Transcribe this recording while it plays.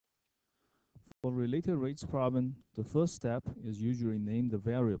For related rates problem, the first step is usually name the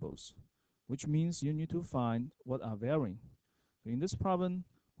variables, which means you need to find what are varying. In this problem,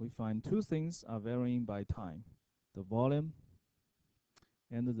 we find two things are varying by time, the volume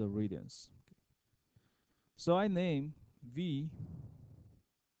and the radiance. So I name V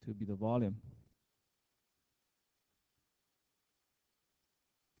to be the volume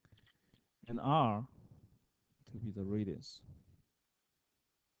and R to be the radius,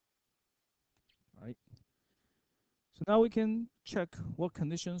 right? So now we can check what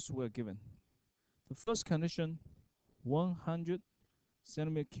conditions were given. The first condition, 100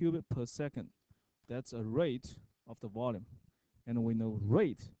 centimeter cubic per second. That's a rate of the volume. And we know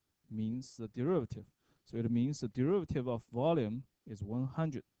rate means the derivative. So it means the derivative of volume is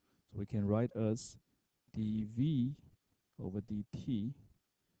 100. So we can write as dV over dt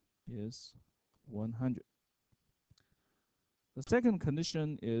is 100. The second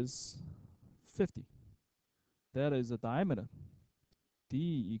condition is 50. That is the diameter.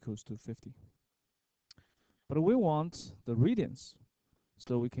 D equals to 50. But we want the radiance.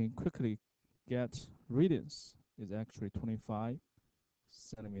 So we can quickly get radiance is actually 25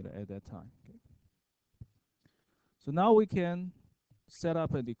 centimeter at that time. Okay. So now we can set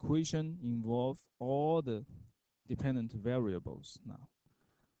up an equation involve all the dependent variables now,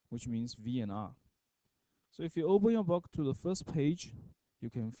 which means V and R. So if you open your book to the first page, you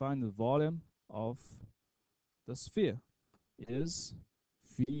can find the volume of the sphere is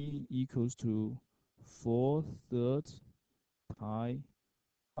V equals to 4/3 pi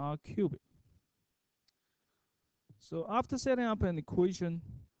r cubic. So after setting up an equation,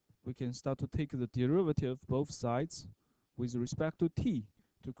 we can start to take the derivative both sides with respect to t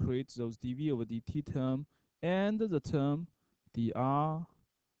to create those dv over dt term and the term dr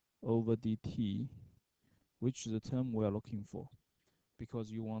over dt, which is the term we are looking for,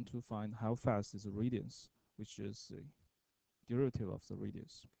 because you want to find how fast is the radius, which is the derivative of the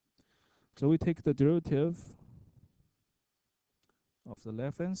radius. So we take the derivative of the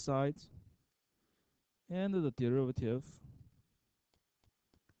left hand side and the derivative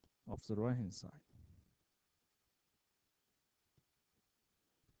of the right hand side.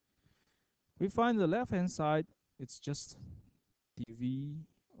 We find the left hand side, it's just dv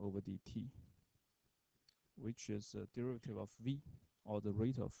over dt, which is the derivative of v, or the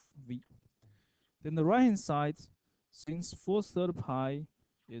rate of v. Then the right hand side, since 4/3 pi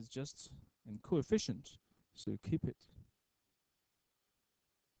is just a coefficient, so you keep it.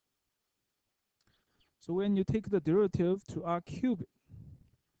 So when you take the derivative to r cubed,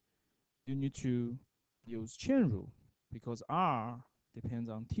 you need to use chain rule because r depends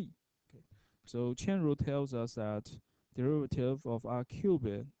on t. Okay. So chain rule tells us that derivative of r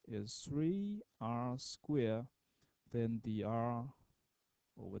cubed is 3r squared then dr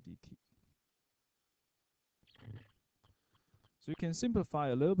over dt. So you can simplify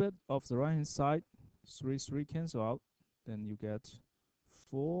a little bit of the right hand side. 3 cancel out. Then you get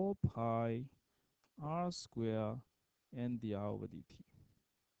 4 pi r squared and dr over dt.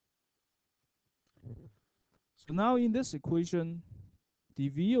 So now in this equation,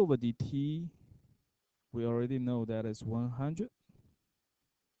 dv over dt, we already know that is 100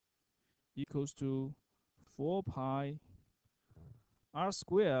 equals to 4 pi r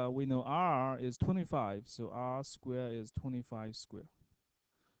squared. We know r is 25, so r squared is 25 squared.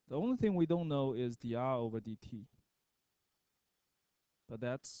 The only thing we don't know is dr over dt, but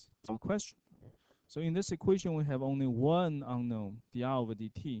that's our question. So in this equation, we have only one unknown, dr over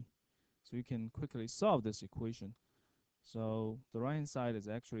dt. So you can quickly solve this equation. So the right hand side is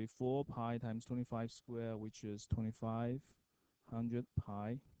actually 4 pi times 25 squared, which is 2500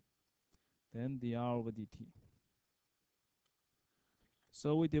 pi, then dr over dt.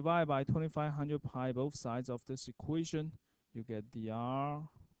 So we divide by 2500 pi both sides of this equation. You get dr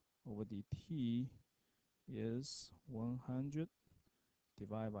over dt is 100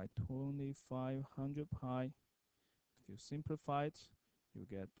 divided by 2500 pi. If you simplify it, you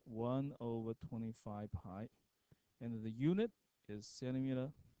get 1 over 25 pi. And the unit is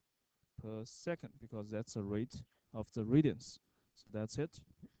centimeter per second because that's the rate of the radiance. So that's it.